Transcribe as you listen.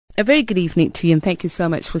A very good evening to you, and thank you so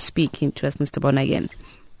much for speaking to us, Mr. Bonaghen.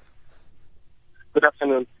 Good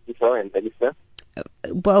afternoon, Ito and Elisa.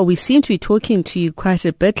 Well, we seem to be talking to you quite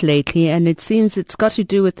a bit lately, and it seems it's got to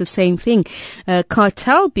do with the same thing,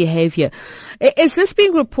 cartel behavior. Is this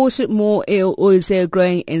being reported more, or is there a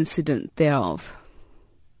growing incident thereof?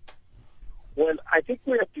 Well, I think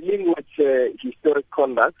we are dealing with historic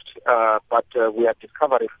conduct, but we are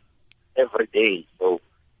discovering every day. So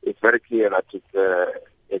it's very clear that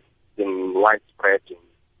it's been widespread in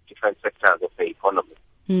different sectors of the economy.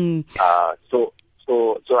 So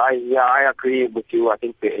I agree with you. I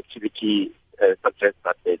think the activity suggests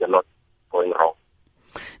that there's a lot going wrong.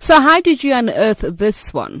 So how did you unearth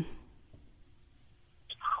this one?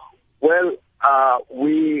 Well,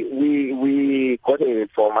 we got an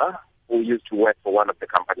informer who used to work for one of the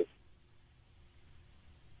companies.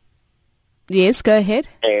 Yes, go ahead.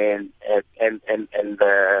 And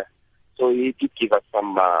so he did give us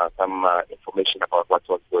some information about what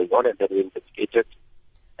was going on, and then we investigated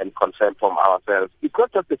and confirmed from ourselves. It's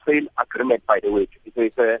not just the sale agreement, by the way.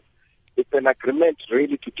 It's an agreement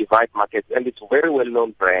really to divide markets, and it's very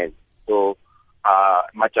well-known brands. So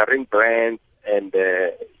margarine brands, and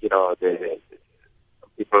the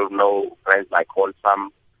people know brands like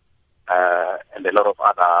Wholesome, and a lot of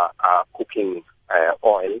other cooking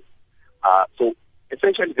oil. So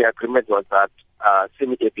essentially, the agreement was that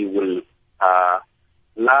Semi-Derby will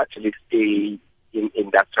largely stay in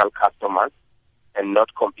industrial customers and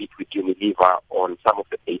not compete with Unilever on some of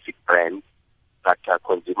the basic brands that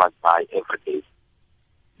consumers buy every day.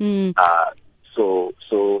 So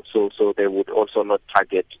they would also not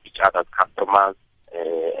target each other's customers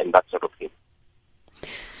and that sort of thing.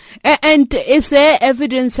 And is there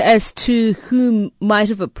evidence as to whom might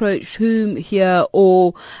have approached whom here,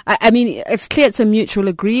 or, I mean, it's clear it's a mutual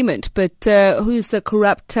agreement, but who's the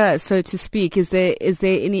corrupter, so to speak? Is there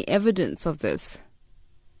any evidence of this?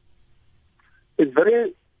 It's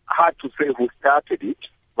very hard to say who started it,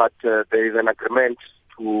 but there is an agreement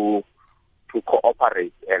to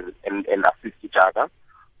cooperate and assist each other.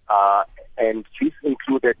 And this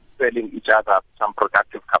included selling each other some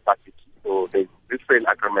productive capacity. So this sale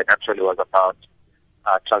agreement actually was about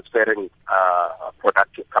transferring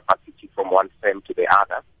productive capacity from one firm to the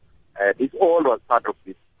other. This all was part of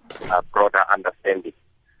this broader understanding.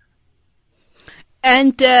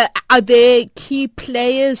 And are there key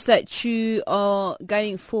players that you are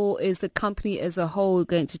going for? Is the company as a whole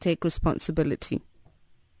going to take responsibility?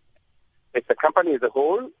 It's the company as a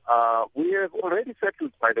whole. We have already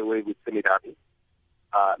settled, by the way, with Semi-Derby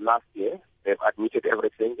last year. They've admitted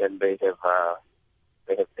everything, and they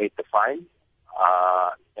have paid the fine.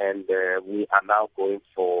 And we are now going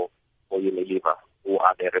for Unilever, who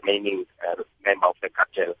are the remaining member of the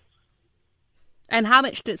cartel. And how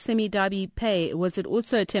much did Semi-Derby pay? Was it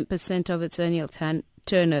also 10% of its annual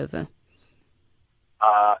turnover?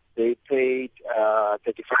 They paid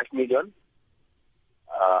 35 million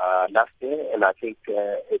last year, and I think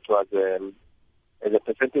it was as a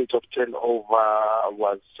percentage of turnover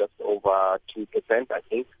was just over 2%, I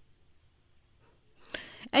think.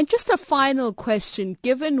 And just a final question,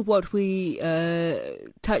 given what we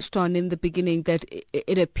touched on in the beginning, that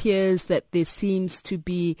it appears that there seems to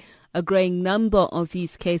be a growing number of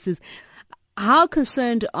these cases, how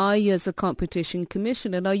concerned are you as a competition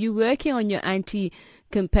commission, and are you working on your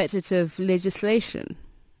anti-competitive legislation?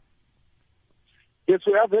 Yes,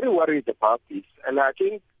 we are very worried about this. And I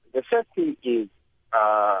think the first thing is,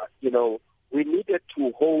 we needed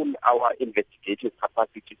to hone our investigative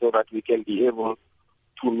capacity so that we can be able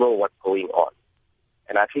to know what's going on.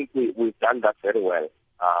 And I think we've done that very well.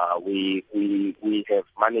 We have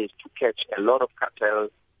managed to catch a lot of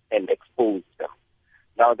cartels and expose them.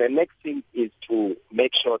 Now, the next thing is to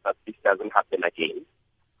make sure that this doesn't happen again.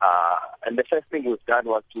 And the first thing we've done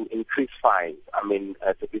was to increase fines. I mean,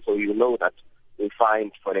 so you know that we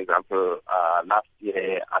fined, for example, last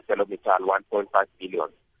year, ArcelorMittal 1.5 billion.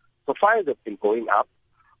 So fines have been going up.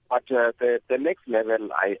 But the next level,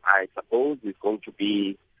 I suppose, is going to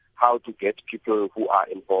be how to get people who are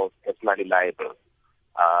involved personally liable.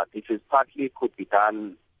 This is partly could be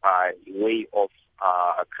done by way of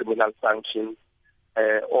criminal sanctions,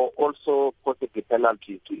 or also possibly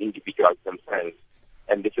penalties to individuals themselves.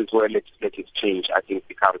 And this is where legislative change, I think,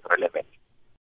 becomes relevant.